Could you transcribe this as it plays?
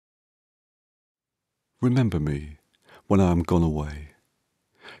Remember me when I am gone away,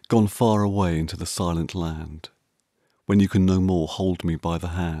 gone far away into the silent land, when you can no more hold me by the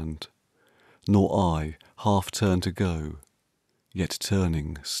hand, nor I half turn to go, yet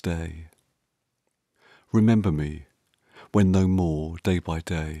turning stay. Remember me when no more, day by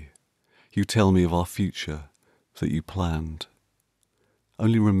day, you tell me of our future that you planned.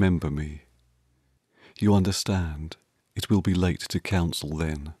 Only remember me. You understand it will be late to counsel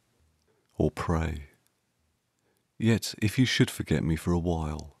then, or pray. Yet if you should forget me for a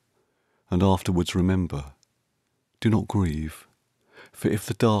while, and afterwards remember, do not grieve, for if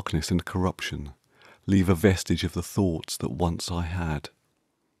the darkness and corruption leave a vestige of the thoughts that once I had,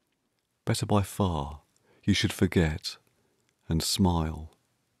 better by far you should forget and smile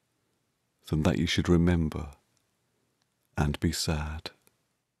than that you should remember and be sad.